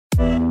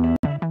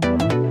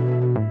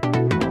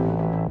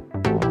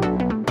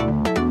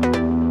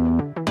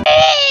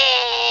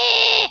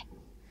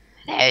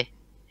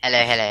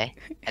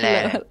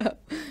Hello.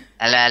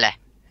 Hello.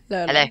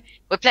 Hello.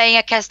 We're playing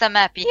a custom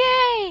map.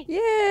 Yay!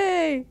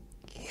 Yay!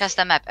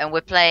 Custom map, and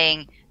we're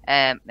playing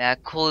a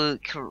cool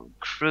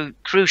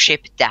cruise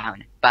ship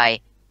down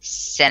by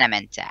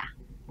Senamenta.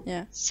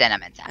 Yeah.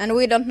 Senamenta. And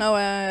we don't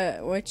know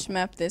which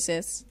map this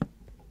is.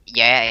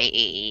 Yeah,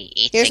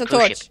 it's Here's a a cruise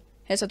torch. ship.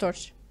 Here's a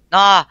torch.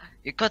 Nah,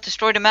 you can't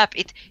destroy the map.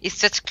 It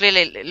says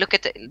clearly. Look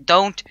at the.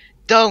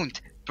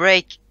 Don't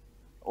break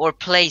or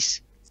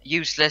place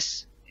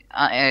useless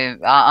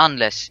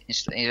unless.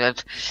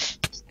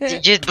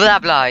 Just blah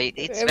blah.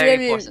 It's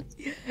very important.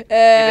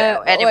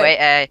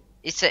 Anyway,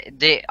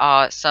 there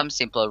are some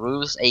simple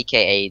rules,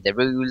 aka the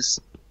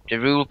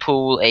rule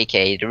pool,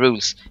 aka the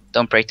rules.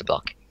 Don't break the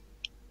block.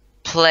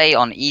 Play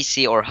on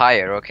easy or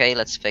higher. Okay,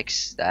 let's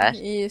fix that.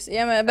 Easy.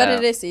 Yeah, but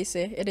it is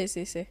easy. It is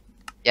easy.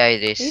 Yeah,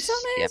 it is. It's on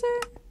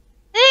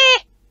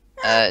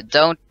Yep.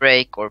 Don't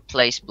break or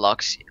place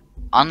blocks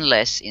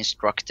unless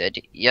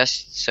instructed.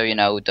 Just so you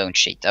know, don't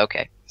cheat.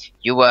 Okay.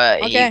 You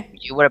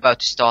were about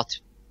to start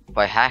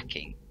by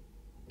hacking.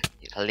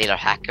 A little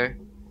hacker.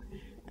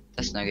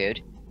 That's no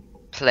good.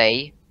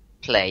 Play.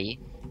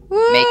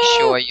 Whoa, Make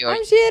sure you're.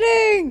 I'm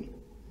cheating.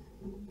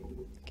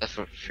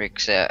 For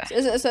freaks.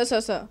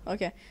 So.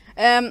 Okay.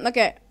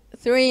 Okay.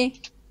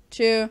 3,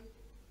 2,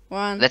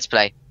 1. Let's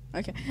play.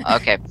 Okay.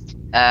 Okay.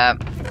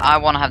 I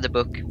want to have the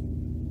book,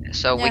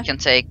 so we Yeah. can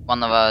take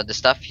one of the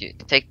stuff. You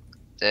take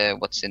the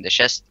what's in the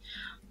chest.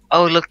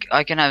 Oh look,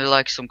 I can have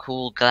like some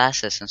cool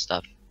glasses and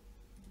stuff,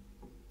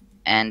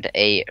 and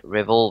a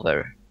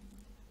revolver,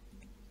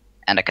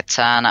 and a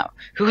katana.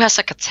 Who has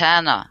a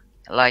katana?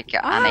 Like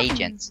an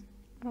agent.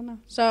 I don't know.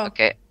 So.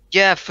 Okay.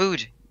 Yeah,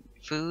 food.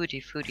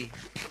 Foodie.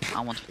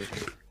 I want food.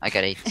 I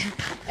got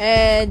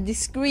 8.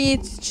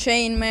 Discreet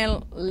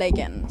chainmail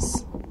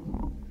leggings.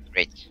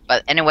 Great.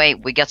 But anyway,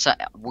 we got a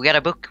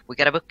book. We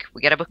got a book,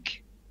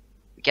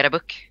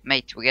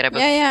 mate. We got a book.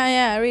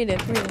 Yeah. Read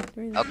it.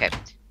 Okay.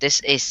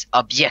 This is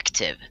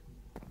objective.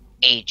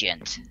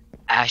 Agent.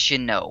 As you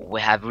know,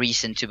 we have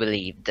reason to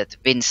believe that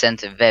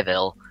Vincent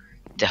Vevel,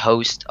 the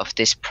host of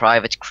this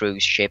private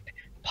cruise ship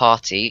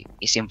party,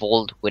 is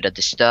involved with a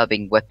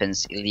disturbing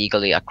weapons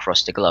illegally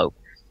across the globe.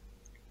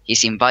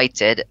 He's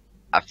invited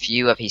a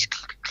few of his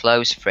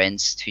close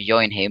friends to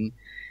join him,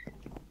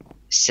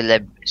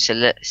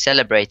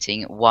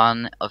 celebrating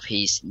one of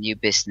his new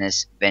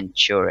business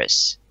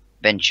ventures.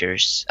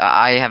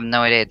 I have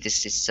no idea.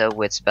 This is so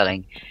weird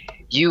spelling.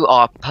 You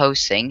are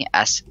posing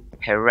as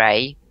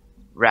Perret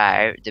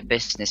Rare, the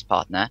business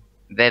partner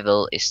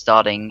Vevel is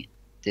starting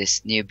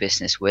this new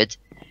business with.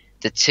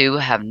 The two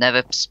have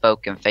never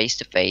spoken face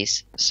to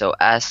face, so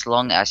as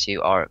long as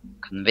you are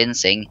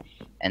convincing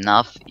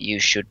enough, you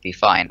should be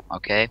fine.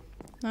 Okay.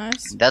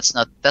 Nice. That's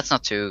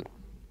not too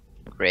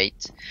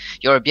great.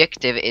 Your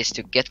objective is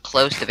to get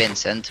close to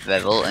Vincent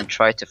Vevel and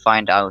try to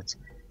find out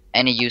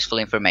any useful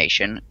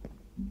information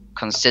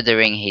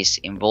considering his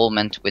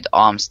involvement with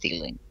arms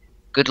dealing.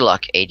 Good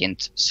luck,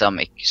 agent. Some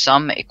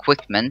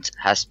equipment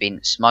has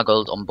been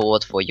smuggled on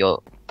board for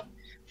you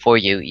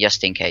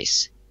just in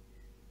case.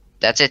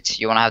 That's it.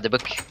 You wanna have the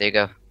book? There you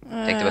go.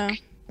 Take the book.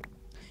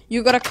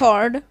 You got a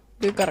card?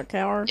 You got a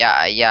card?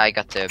 Yeah, I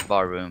got the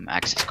barroom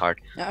access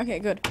card. Yeah, okay,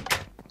 good.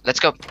 Let's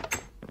go.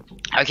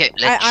 Okay,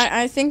 let's.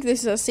 I think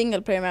this is a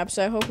single player map,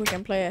 so I hope we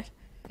can play it.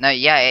 No,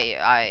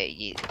 yeah,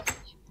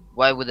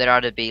 why would there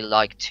rather be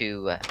like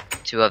two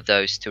of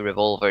those, 2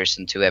 revolvers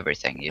and 2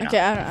 everything, you know? Okay,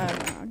 I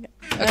don't know.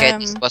 Okay,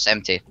 this was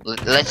empty.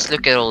 Let's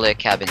look at all the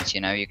cabins,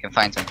 you know, you can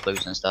find some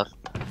clues and stuff.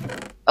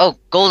 Oh,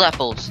 gold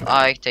apples!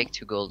 I take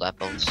 2 gold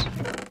apples.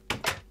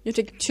 You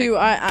take 2,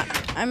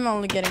 I'm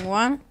only getting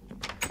 1.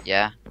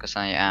 Yeah, because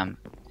I am.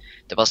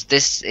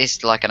 This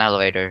is like an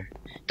elevator.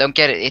 Don't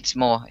get it, it's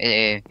more.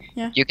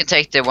 Yeah. You can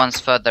take the ones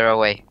further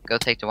away. Go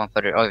take the one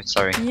further. Oh,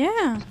 sorry.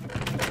 Yeah.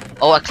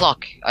 Oh, a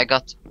clock. I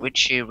got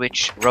rich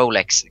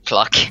Rolex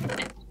clock.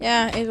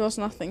 Yeah, it was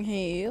nothing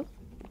here.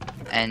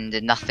 And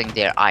nothing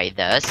there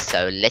either,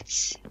 so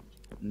let's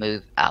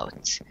move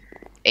out.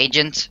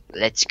 Agent,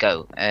 let's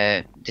go.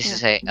 This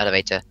is an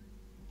elevator.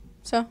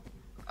 So?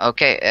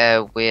 Okay,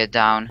 we're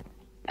down,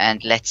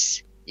 and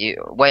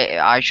wait,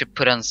 I should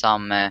put on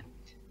some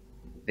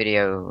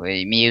video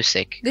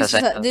music. This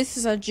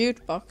is a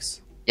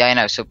jukebox. Yeah, I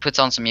know, so put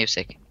on some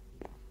music.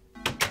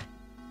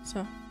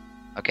 So?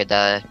 Okay,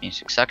 that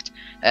music sucked.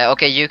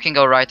 Okay, you can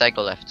go right, I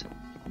go left.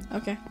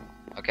 Okay.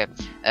 Okay,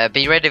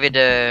 be ready with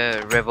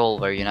the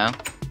revolver, you know?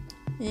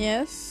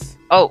 Yes.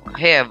 Oh,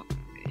 here,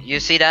 you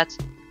see that?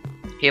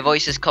 Hear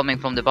voices coming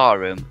from the bar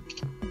room.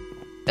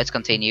 Let's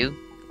continue.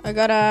 I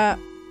got a...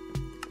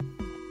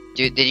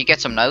 Did you get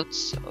some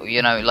notes?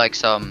 You know, like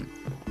some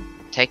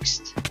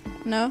text?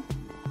 No.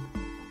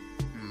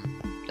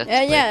 That's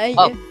yeah.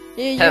 Oh,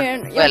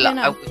 Well,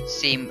 I would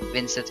seem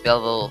Vincent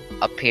Vevel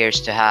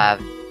appears to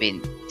have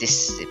been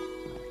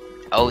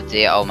Oh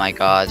dear, oh my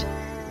god.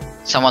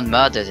 Someone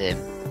murdered him.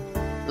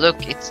 Look,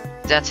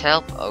 that's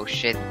help. Oh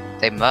shit,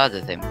 they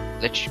murdered him.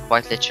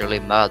 Quite literally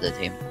murdered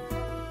him.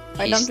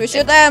 Why don't we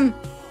shoot them?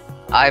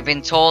 I've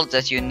been told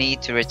that you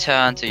need to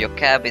return to your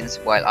cabins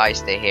while I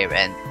stay here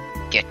and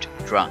get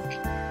drunk.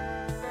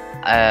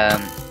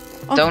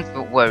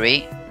 Don't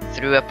worry.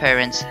 Through a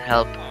parent's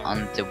help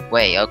on the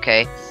way.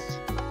 Okay.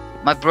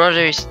 My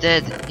brother is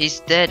dead.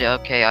 He's dead.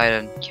 Okay, I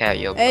don't care.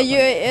 Your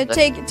you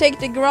take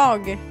the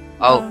grog.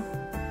 Oh,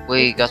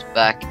 we got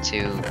back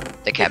to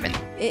the cabin.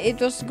 It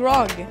was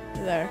grog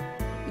there.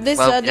 This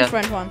is a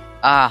different one.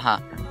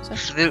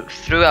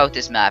 Throughout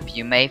this map,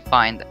 you may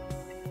find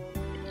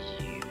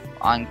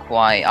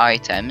unquiet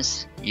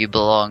items. You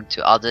belong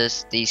to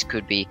others. These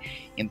could be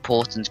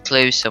important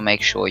clues, so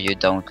make sure you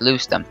don't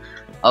lose them.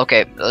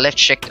 Okay, let's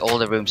check all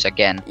the rooms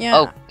again. Yeah.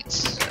 Oh,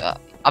 it's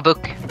a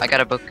book. I got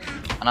a book.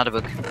 Another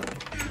book.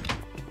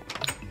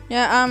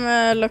 Yeah, I'm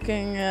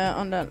looking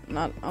on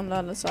the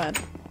other side.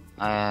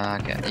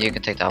 Okay, you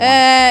can take that one.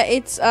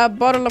 It's a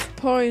bottle of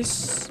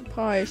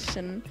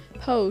poison.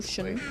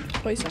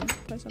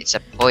 It's a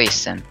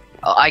poison.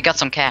 Oh, I got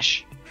some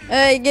cash.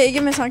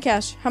 Give me some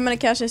cash. How many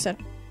cash is it?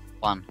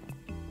 1.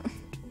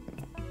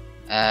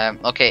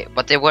 Okay,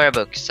 but they were a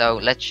book, so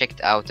let's check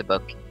out the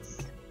book.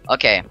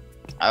 Okay.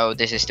 Oh,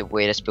 this is the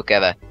weirdest book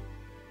ever.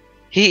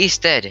 He is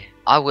dead.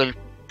 I will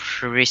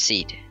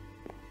proceed.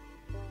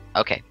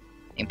 Okay.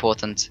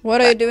 Important.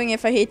 What are you doing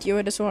if I hit you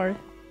with a sword?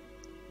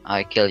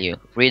 I kill you.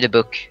 Read the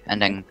book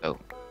and then go.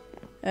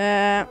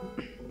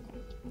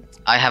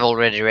 I have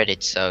already read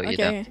it, so you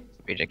don't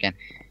read it again.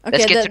 Okay,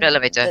 let's get to the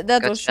elevator.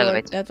 That was short.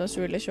 Elevator. That was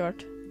really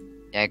short.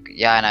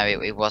 Yeah, I know.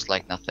 It was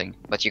like nothing,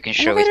 but you can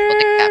show it for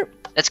the cap.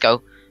 Let's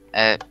go.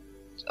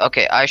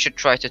 Okay, I should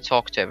try to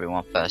talk to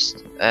everyone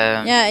first.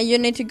 Yeah, you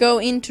need to go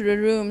into the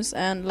rooms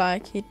and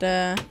like hit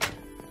the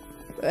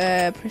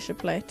pressure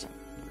plate.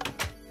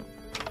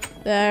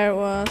 There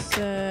was.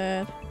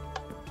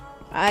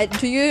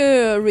 Do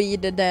you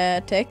read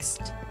the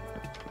text?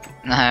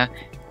 No.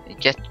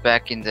 Get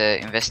back in the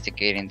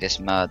investigating this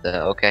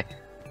murder. Okay.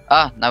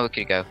 Now we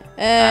could go.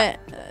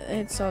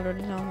 It's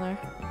already down there.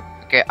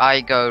 Okay,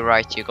 I go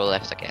right. You go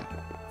left again.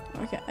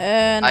 Okay.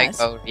 Nice.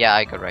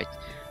 I go right.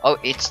 Oh,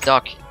 it's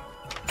dark.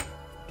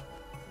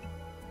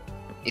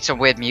 It's a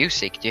weird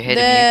music. Do you hear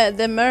the music?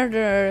 The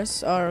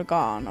murderers are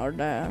gone, or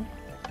the.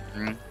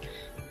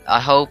 I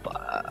hope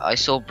I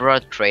saw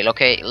blood trail.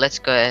 Okay, let's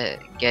go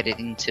get it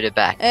into the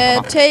back.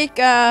 Take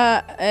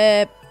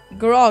a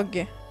grog.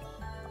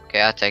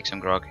 Okay, I'll take some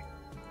grog.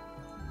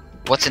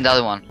 What's in the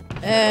other one?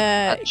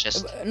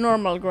 Just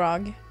normal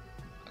grog.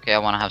 Okay, I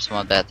want to have some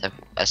of that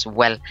as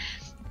well.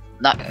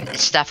 No,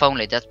 it's staff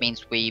only. That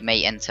means we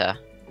may enter.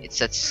 It's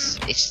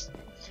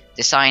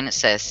the sign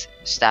says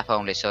staff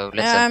only. So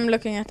let's. I'm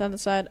looking at the other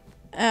side.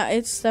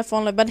 It's staff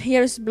only, but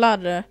here's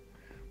blood.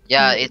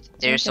 Yeah,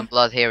 there's some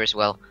blood here as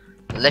well.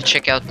 Let's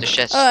check out the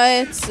chest.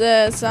 Oh, it's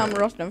some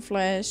rotten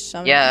flesh.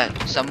 Some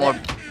more.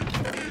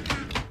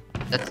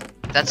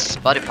 That's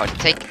body parts.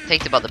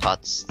 Take the body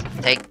parts.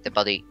 Take the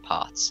body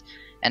parts.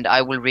 And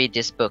I will read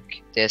this book.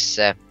 There's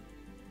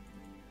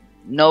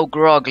no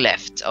grog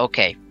left.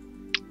 Okay.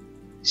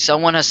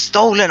 Someone has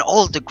stolen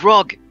all the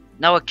grog.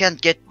 Now I can't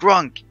get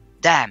drunk.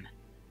 Damn.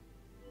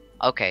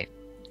 Okay.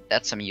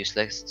 That's some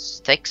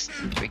useless text.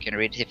 We can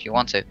read it if you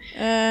want to.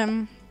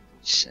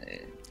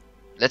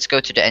 Let's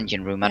go to the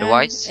engine room.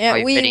 Otherwise,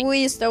 yeah,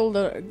 we stole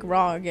the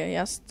grog.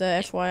 Just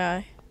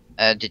FYI.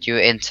 Did you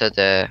enter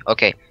the?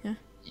 Okay. Yeah.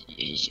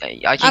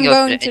 I can I'm go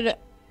going to the.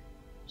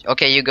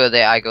 Okay, you go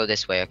there. I go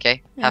this way.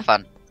 Okay. Yeah. Have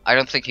fun. I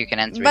don't think you can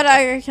enter. But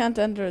I can't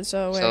enter,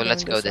 so. So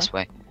let's go this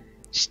way.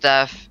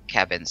 Staff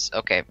cabins.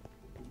 Okay.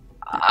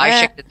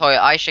 I checked the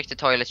toilet. I checked the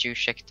toilet. You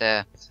check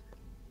the.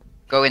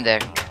 Go in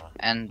there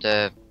and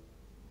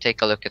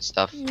take a look at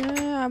stuff.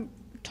 Yeah.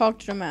 Talk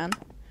to the man.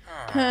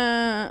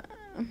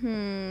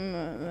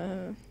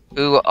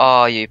 Who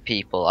are you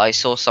people? I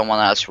saw someone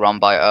else run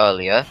by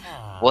earlier.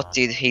 What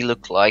did he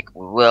look like?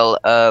 Well,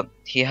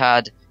 he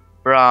had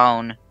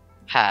brown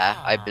hair,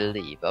 I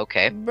believe.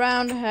 Okay.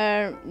 Brown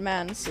hair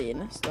man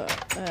scene. So,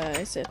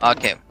 is it?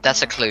 Okay,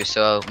 that's a clue.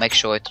 So make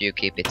sure you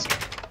keep it.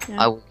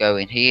 Yeah. I will go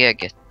in here,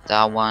 get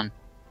that one.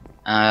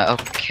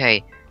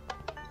 Okay.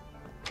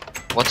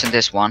 What's in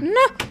this one?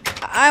 No,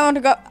 I want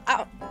to go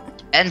out.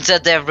 Enter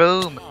the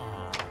room.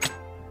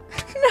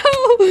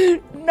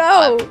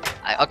 No.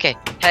 Okay.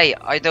 Hey,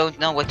 I don't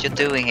know what you're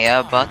doing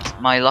here, but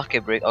my lucky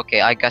brick.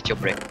 Okay, I got your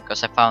brick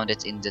because I found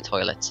it in the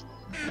toilet.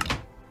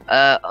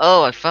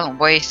 Oh, I found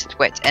wasted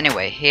wet.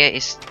 Anyway, here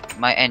is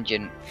my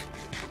engine.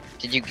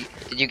 Did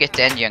you get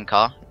the engine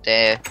car?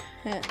 The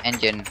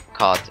engine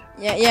card.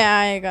 Yeah,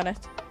 I got it.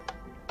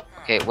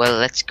 Okay, well,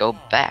 let's go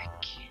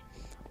back.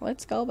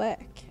 Let's go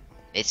back.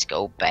 Let's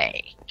go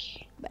back.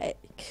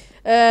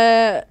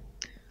 So...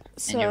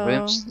 In your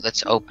rooms,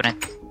 let's open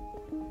it.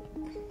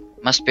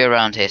 Must be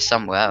around here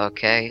somewhere.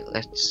 Okay,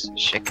 let's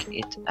check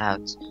it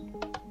out.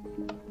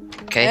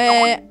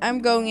 Okay. I'm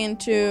going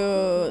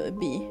into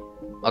B.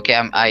 Okay,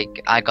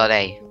 I got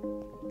A.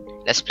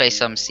 Let's play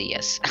some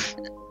CS.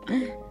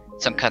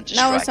 Some Counter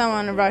Strike. Now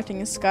someone writing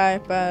in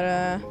Skype, but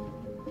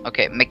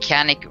okay,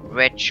 mechanic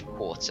reg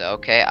quarter.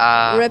 Okay.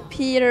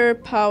 Repeater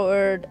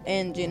powered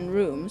engine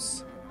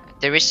rooms.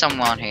 There is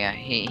someone here.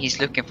 He's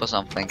looking for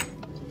something.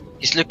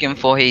 He's looking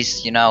for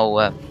his,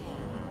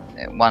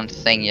 one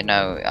thing,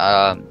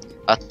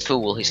 A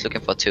tool. He's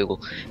looking for a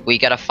tool. We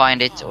gotta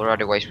find it, or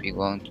otherwise we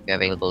won't be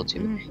available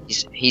to.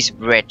 He's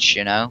rich,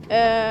 you know.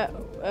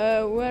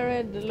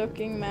 Weared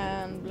looking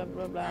man, blah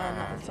blah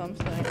blah,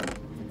 something.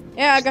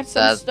 Yeah, I got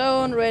some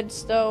stone,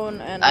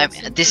 redstone, and.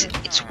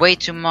 It's way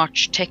too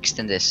much text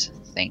in this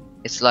thing.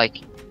 It's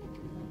like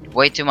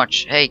way too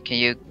much. Hey, can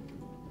you?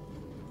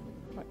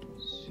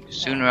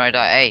 Sooner I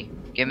die. Hey,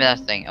 give me that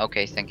thing.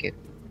 Okay, thank you.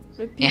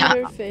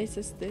 Repeater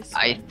faces this I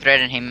way.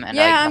 threatened him and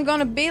I'm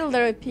gonna build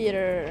a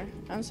repeater.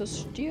 I'm so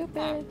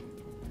stupid.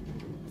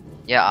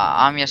 Yeah,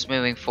 I'm just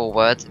moving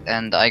forward,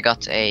 and I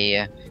got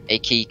a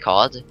key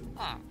card.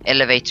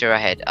 Elevator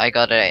ahead. I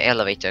got an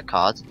elevator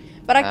card.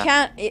 But I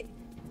can't.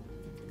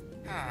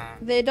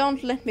 They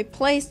don't let me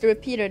place the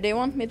repeater. They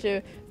want me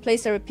to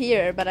place a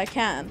repeater, but I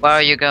can't. Where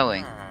are you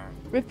going?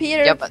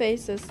 Repeater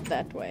faces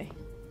that way.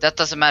 That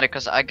doesn't matter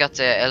because I got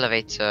the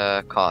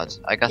elevator card.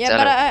 I got the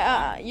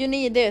but you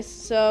need this,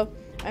 so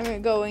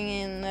I'm going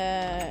in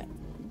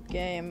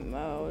game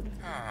mode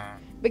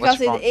because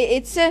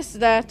it says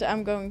that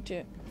I'm going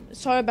to.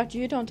 Sorry, but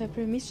you don't have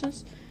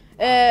permissions.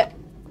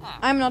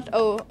 I'm not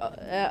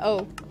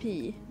OP.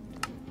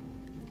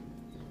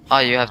 Oh,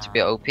 you have to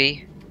be OP.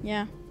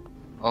 Yeah.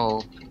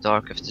 Oh,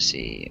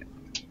 DarkOfTheSea.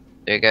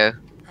 There you go.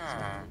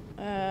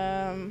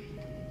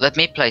 Let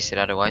me place it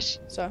otherwise.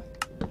 So.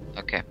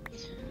 Okay.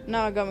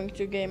 Now I'm going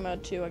to game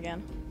mode 2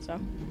 again. So.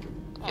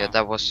 Yeah,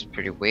 that was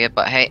pretty weird.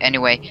 But hey,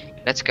 anyway,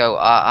 let's go.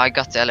 I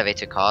got the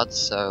elevator card,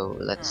 so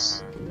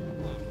let's.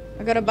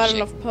 I got a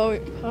bottle of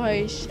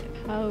poison.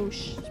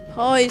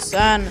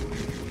 Poison.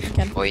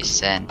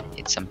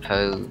 It's some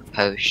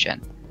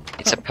potion.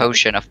 It's a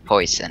potion of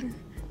poison.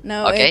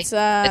 No, okay, it's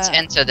a let's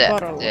enter the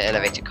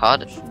elevator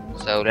card.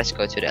 So let's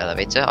go to the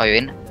elevator. Are you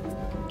in?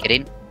 Get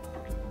in.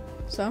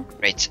 So?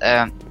 Great.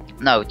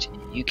 Note,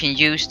 you can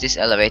use this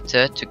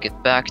elevator to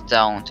get back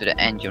down to the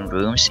engine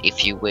rooms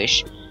if you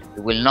wish.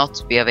 You will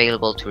not be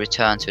available to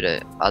return to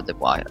the other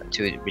wire.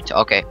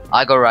 Okay,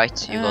 I go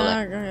right, you go left.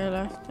 I go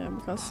left, yeah,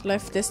 because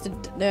left is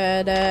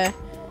the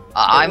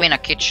I'm in a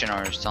kitchen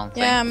or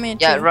something. Yeah, me too.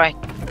 Yeah, right.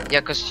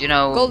 Yeah, because you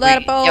know. Gold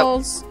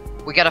apples.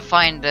 We gotta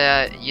find,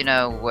 you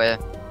know,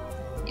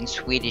 in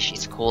Swedish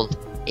it's called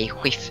a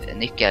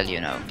skiftnyckel,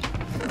 you know.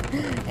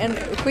 En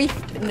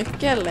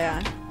skiftnyckel,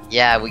 yeah.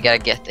 Yeah, we gotta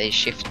get a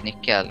shift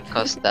nickel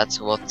because that's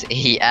what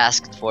he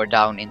asked for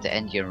down in the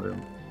engine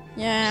room.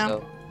 Yeah.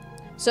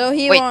 So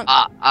he wait.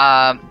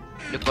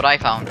 Look what I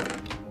found.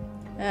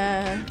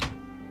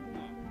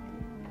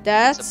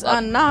 That's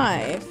a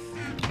knife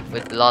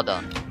with blood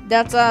on.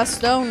 That's a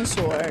stone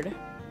sword.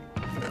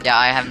 Yeah,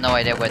 I have no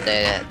idea where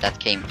that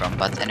came from,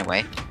 but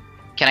anyway,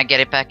 can I get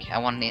it back? I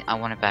want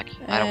it back.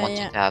 I don't want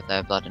you to have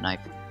the bloody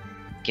knife.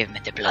 Give me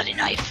the bloody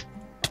knife.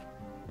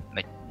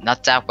 But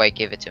not that way.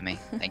 Give it to me.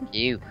 Thank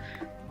you.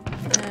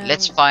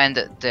 Let's find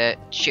the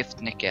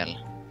shift nickel.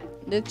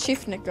 The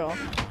shift nickel.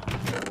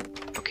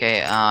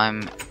 Okay,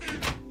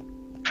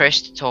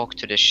 press to talk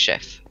to the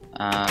chef.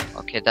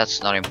 Okay,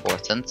 that's not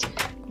important.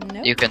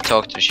 Nope. You can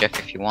talk to the chef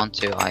if you want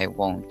to. I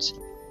won't.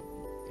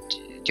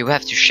 Do we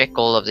have to check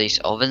all of these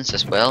ovens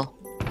as well?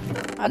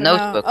 A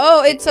notebook.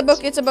 Oh, it's a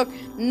book. It's a book.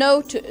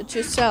 Note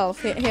to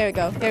self. Here we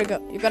go. Here we go.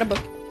 You got a book.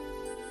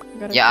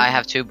 Yeah, I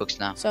have 2 books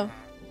now. So,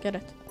 get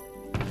it.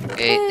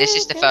 Okay, this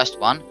is the first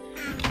one.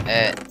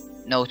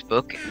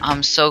 Notebook.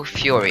 I'm so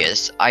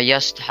furious. I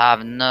just have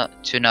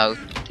to note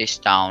this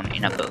down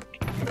in a book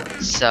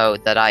so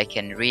that I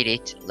can read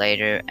it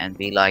later and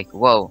be like,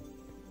 whoa,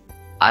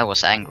 I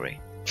was angry.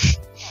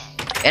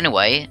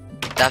 Anyway,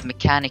 that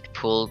mechanic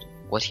pulled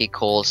what he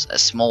calls a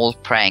small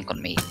prank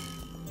on me.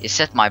 He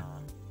set my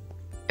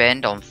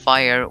bed on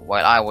fire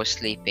while I was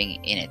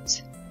sleeping in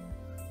it.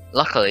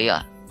 Luckily,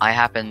 I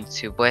happened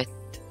to wet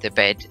the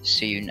bed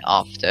soon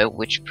after,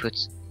 which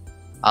put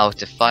out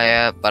the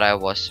fire, but I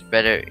was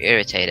rather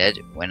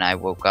irritated when I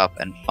woke up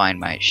and find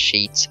my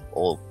sheets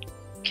all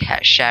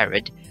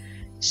shattered.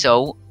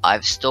 So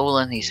I've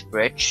stolen his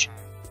fridge.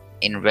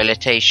 In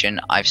realization,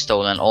 I've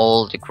stolen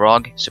all the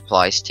grog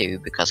supplies too,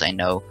 because I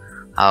know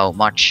how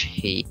much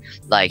he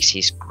likes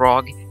his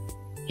grog.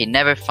 He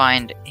never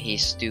find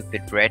his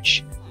stupid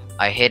fridge.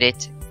 I hid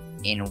it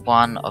in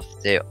one of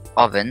the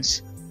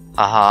ovens.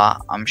 Haha,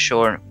 I'm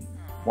sure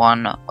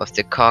one of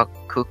the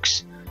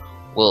cooks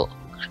will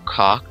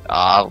cook.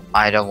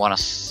 I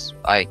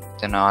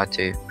don't know how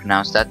to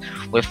pronounce that.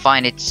 We'll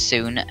find it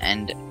soon,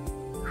 and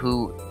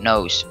who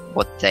knows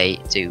what they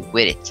do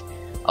with it.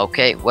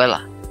 Okay, well,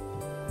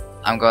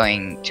 I'm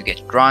going to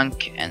get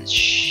drunk and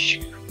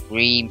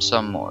scream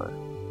some more.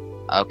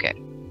 Okay.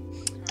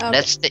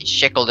 Let's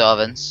check all the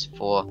ovens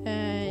for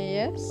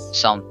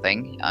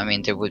something. I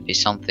mean, there would be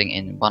something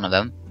in one of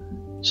them.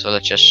 So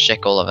let's just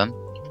check all of them.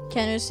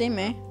 Can you see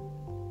me?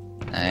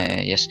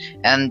 Yes.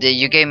 And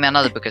you gave me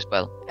another book as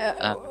well.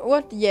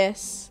 What?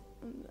 Yes.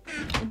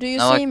 Do you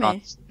see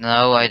me?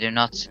 No, I do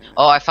not.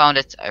 Oh, I found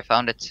it.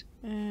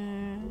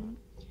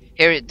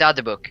 Here, the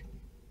other book.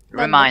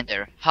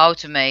 Reminder: how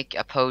to make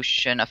a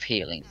potion of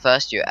healing.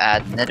 First, you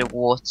add nether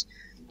wart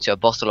to a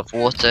bottle of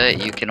water.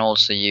 You can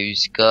also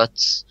use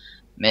guts,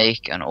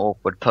 make an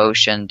awkward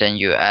potion, then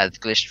you add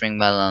glistering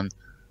melon.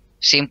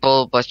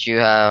 Simple, but you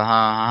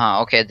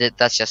have okay.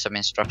 That's just some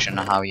instruction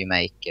on how you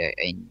make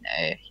a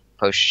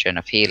potion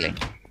of healing.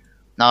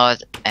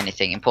 Not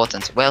anything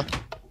important. Well,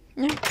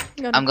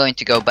 Yeah, I'm going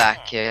to go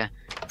back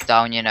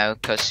down, you know,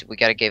 because we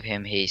gotta give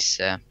him his.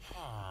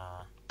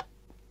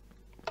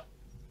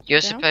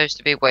 You're supposed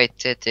to be. Wait,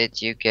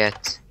 did you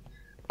get?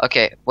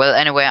 Okay. Well,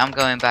 anyway, I'm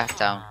going back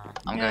down.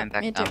 I'm going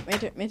back down.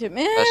 Me too.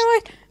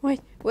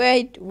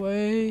 Wait.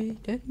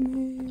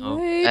 No.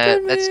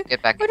 Let's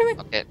get back.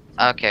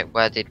 Okay.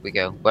 Where did we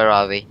go? Where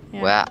are we?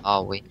 Yeah. Where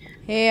are we?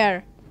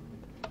 Here.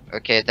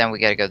 Okay, then we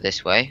gotta go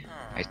this way,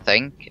 I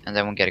think, and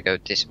then we gotta go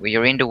this.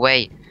 You're in the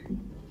way,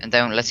 and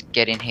then let's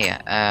get in here.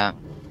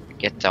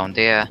 Get down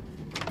there,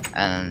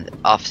 and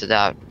after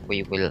that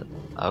we will.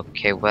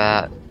 Okay,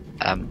 where?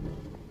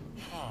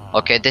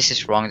 Okay, this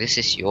is wrong. This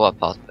is your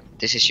apartment.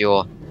 This is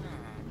your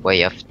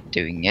way of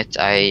doing it.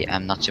 I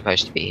am not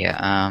supposed to be here.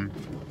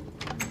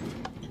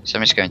 So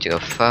I'm just going to go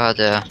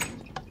further,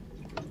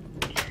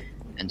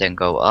 and then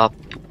go up,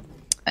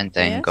 and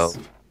then go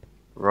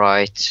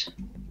right,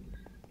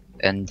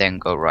 and then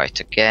go right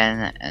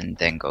again, and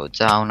then go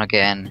down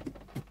again,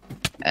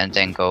 and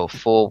then go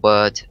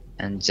forward,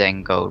 and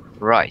then go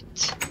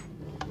right,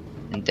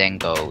 and then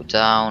go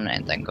down,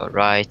 and then go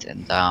right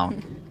and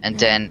down, and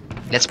then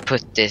let's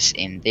put this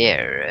in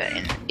there,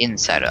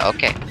 inside.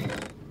 Okay.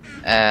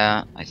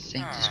 I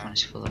think this one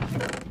is full of.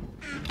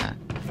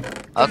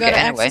 Okay.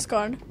 Anyway. Access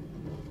card.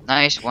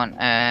 Nice one.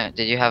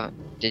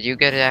 Did you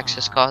get an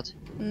access card?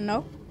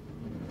 No.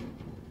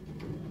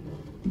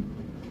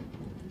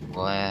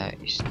 Where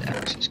is the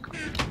access card?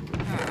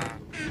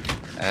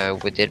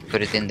 We did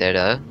put it in there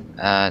though.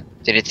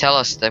 Did it tell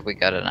us that we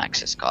got an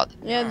access card?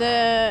 Yeah,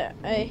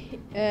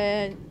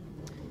 the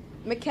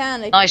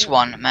mechanic. Nice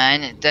one,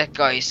 man. That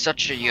guy is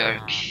such a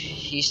jerk.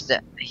 He's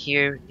the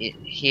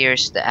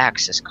here's the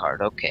access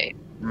card. Okay.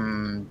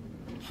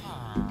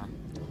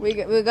 We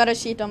got a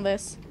sheet on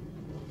this.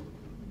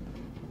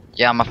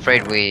 Yeah, I'm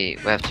afraid we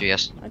have to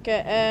just.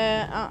 Okay.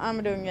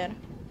 I'm doing it.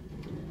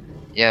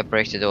 Yeah,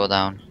 break the door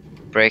down.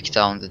 Break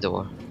down the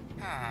door.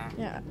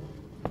 Yeah.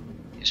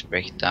 Just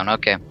break it down.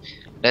 Okay.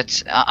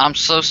 Let's. I'm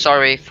so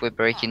sorry if we're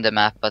breaking the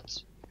map,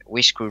 but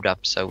we screwed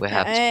up, so we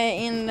have to.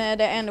 In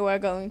the end, we're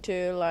going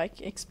to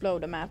like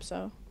explode the map.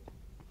 So.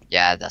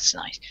 Yeah, that's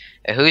nice.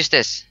 Who's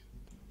this?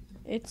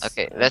 It's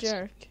okay. a Let's.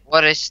 jerk.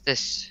 What is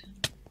this?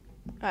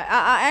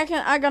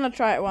 I'm gonna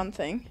try one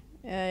thing.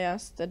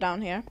 Just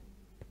down here.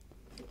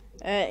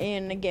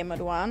 In game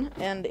mode 1,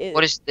 and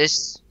what is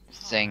this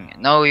thing?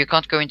 No, you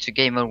can't go into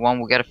game mode 1.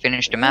 We gotta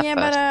finish the map yeah,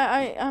 first.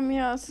 but I'm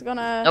just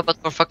gonna. No, but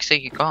for fuck's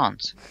sake, you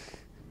can't.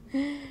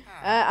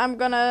 I'm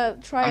gonna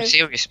try. I'm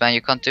serious, man.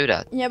 You can't do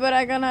that. Yeah, but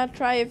I'm gonna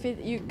try if it.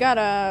 You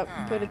gotta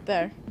put it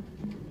there.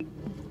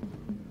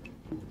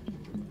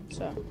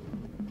 So.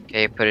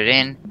 Okay, put it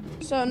in.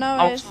 So now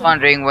I was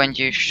wondering when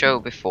you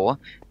showed before.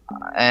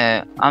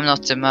 I'm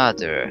not the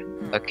murderer,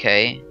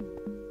 okay?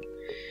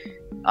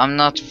 I'm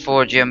not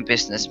forging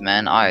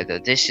businessman either.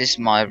 This is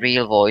my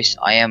real voice.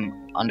 I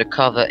am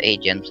undercover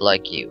agent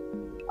like you.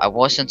 I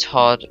wasn't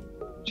hard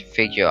to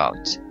figure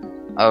out.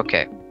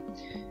 Okay.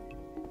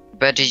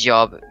 Better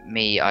job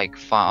me.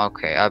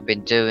 Okay. I've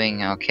been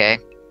doing okay.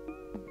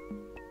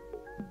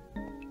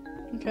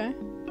 Okay.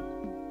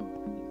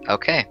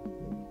 Okay.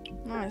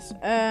 Nice.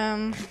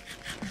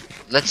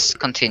 Let's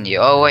continue.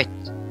 Oh wait.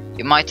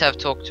 You might have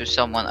talked to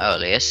someone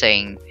earlier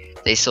saying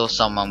they saw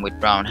someone with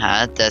brown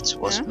hair. That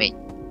was me.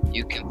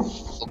 You can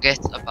forget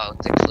about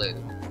the clue.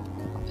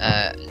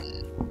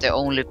 The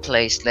only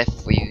place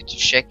left for you to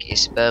check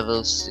is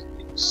Bevel's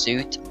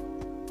suit.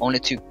 Only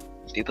 2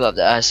 people have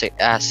the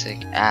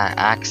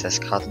access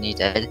card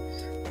needed.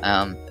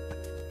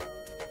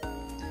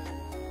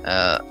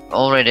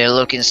 Already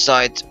look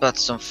inside,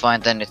 but don't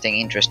find anything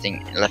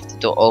interesting. Left the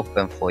door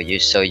open for you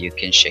so you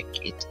can check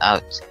it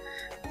out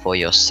for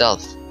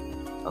yourself.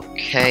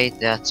 Okay,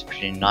 that's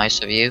pretty nice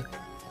of you.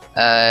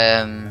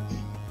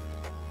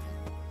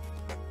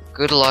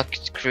 Good luck,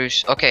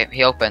 Cruse. Okay,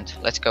 he opened.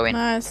 Let's go in.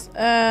 Nice.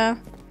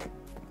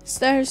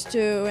 Stairs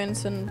to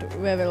Vincent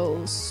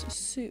Wevel's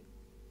suit.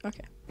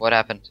 Okay. What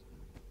happened?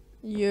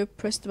 You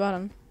pressed the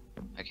button.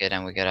 Okay,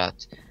 then we get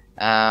out.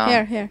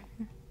 Here.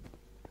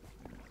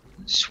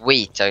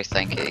 Sweet, I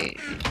think.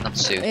 Not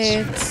suits.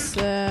 It's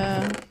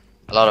a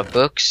lot of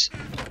books.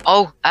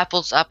 Oh,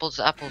 apples.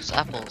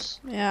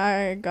 Yeah,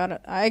 I got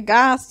it. I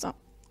got some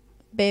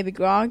baby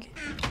grog.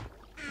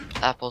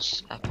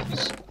 Apples.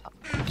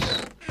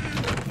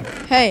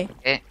 Hey.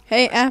 Okay.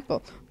 Hey,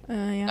 apple.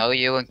 Yeah. No,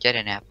 you won't get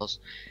any apples.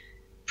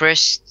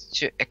 Press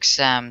to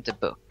examine the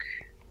book.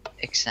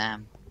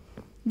 Exam.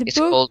 It's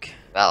called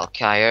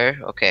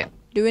Valkyrie. Okay.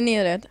 Do we need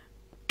it?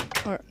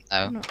 Or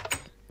no.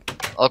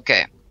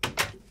 Okay.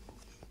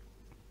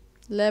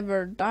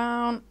 Lever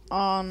down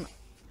on.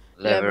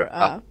 Lever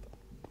up.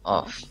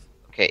 Off.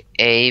 Okay.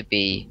 A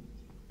B.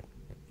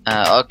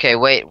 Okay.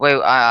 Wait.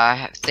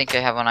 I think I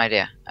have an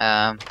idea.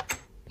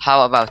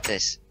 How about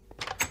this?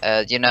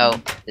 You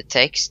know the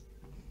text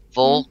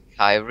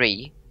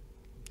Valkyrie.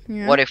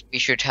 Yeah. What if we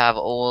should have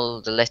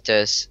all the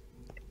letters,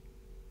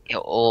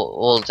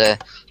 all the,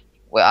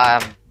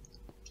 well,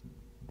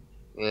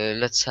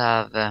 let's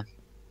have,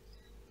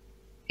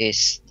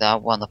 is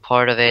that one a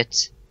part of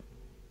it?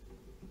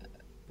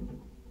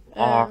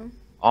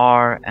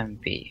 R and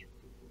B.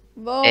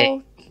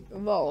 Volk.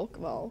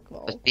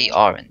 But B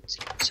aren't,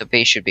 so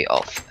B should be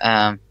off.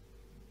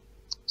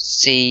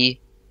 C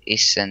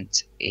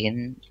isn't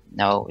in.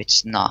 No,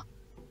 it's not.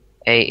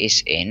 A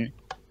is in.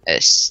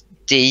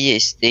 D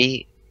is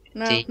D.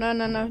 No, D.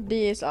 no.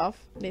 D is off.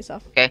 D is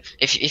off. Okay,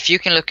 if you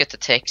can look at the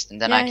text and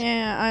then I can.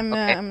 Yeah. I'm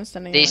okay. I'm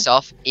standing. D is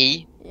off.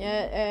 E.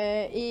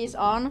 Yeah. E is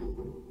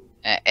on.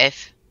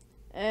 F.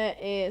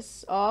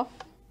 Is off.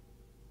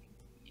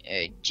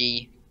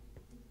 G.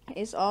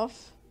 Is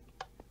off.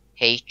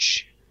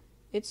 H.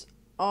 It's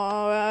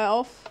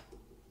off.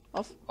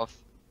 Of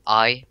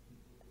I.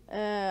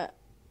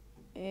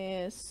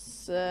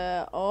 Is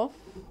off.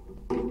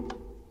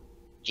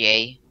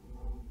 J.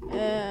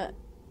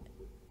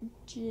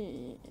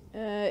 G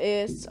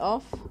is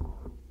off.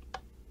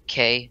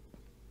 K.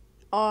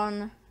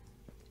 On.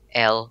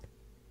 L.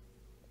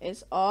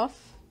 Is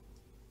off.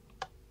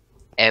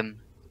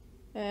 M.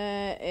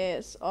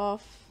 Is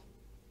off.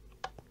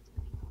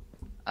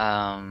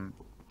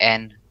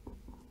 N.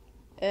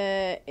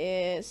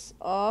 Is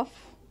off.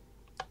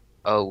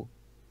 O.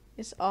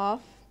 Is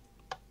off.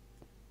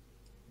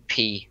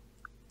 P.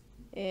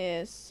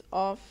 Is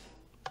off.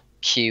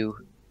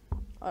 Q.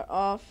 Or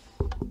off.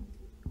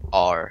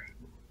 R.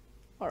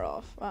 Or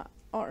off.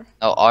 R.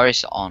 Oh, R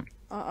is on.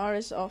 R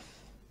is off.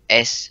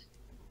 S.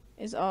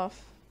 Is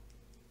off.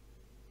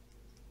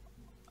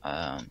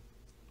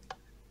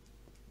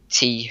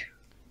 T.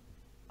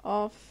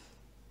 Off.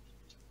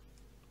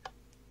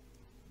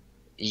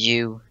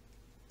 U.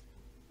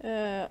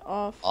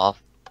 Off.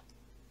 Off.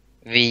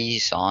 V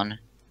is on.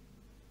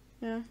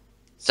 Yeah.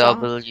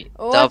 W.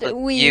 What W.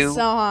 we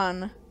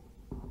on?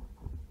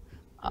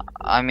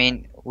 I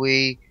mean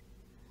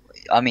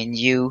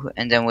U,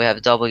 and then we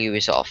have W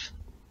is off.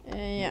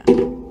 Yeah.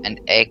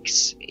 And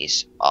X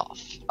is off.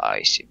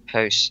 I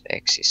suppose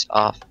X is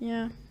off.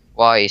 Yeah.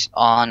 Y is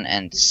on,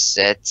 and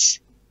Z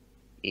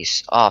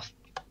is off.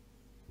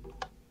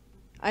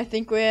 I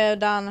think we've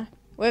done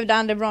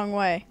the wrong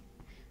way.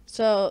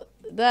 So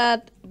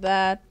that.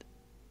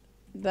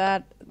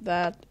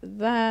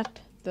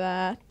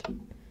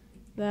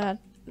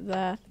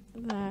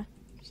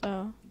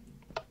 So.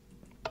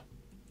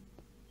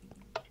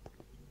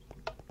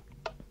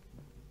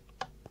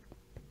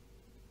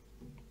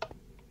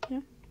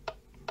 Yeah.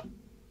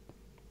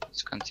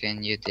 Let's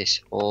continue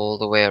this all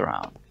the way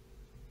around.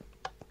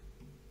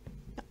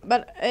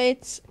 But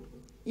it's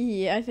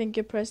E. I think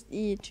you pressed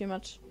E too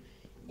much.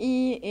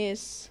 E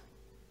is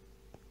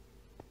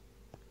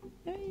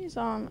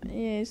on.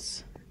 E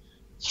is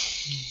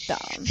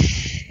down.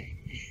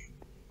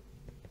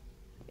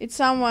 It's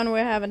someone we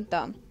haven't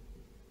done.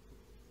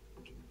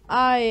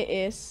 I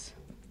is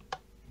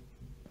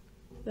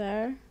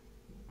there.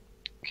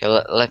 Okay,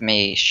 let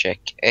me check.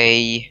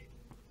 A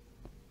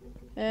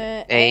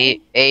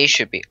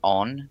should be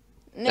on.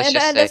 No,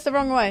 that's the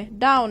wrong way.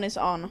 Down is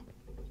on.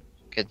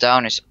 Okay,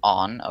 down is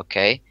on.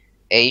 Okay,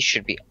 A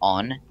should be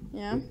on.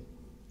 Yeah.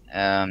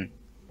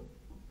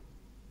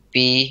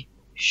 B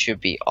should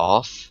be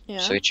off. Yeah.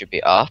 So it should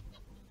be up.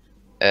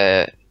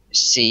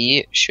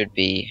 C should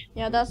be.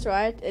 Yeah, that's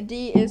right.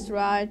 D is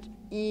right.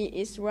 E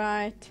is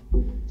right.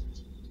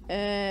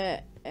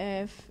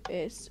 F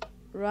is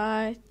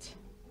right.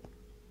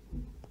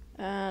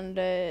 And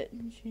G,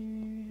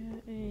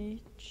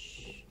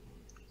 H.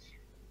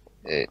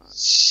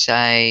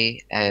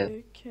 Say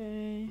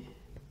Okay.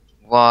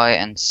 Y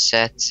and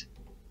Z.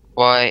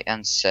 Y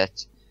and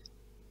Z.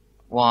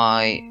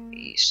 Y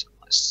is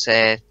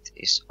Z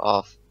is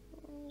off.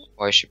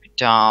 Y should be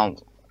down.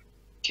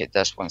 Okay,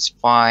 that one's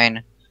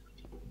fine.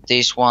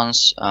 These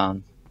ones,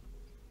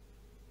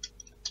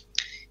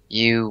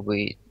 U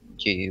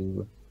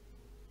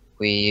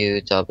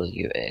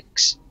W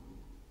X.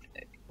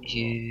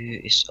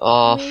 U is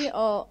off. We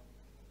all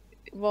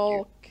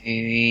walk.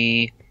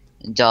 V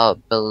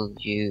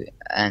W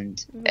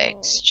and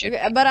X should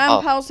Okay, be but I'm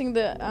off. pausing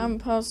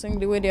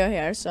the video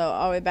here, so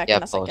I'll be back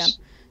in a second.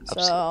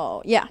 Pause.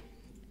 So yeah.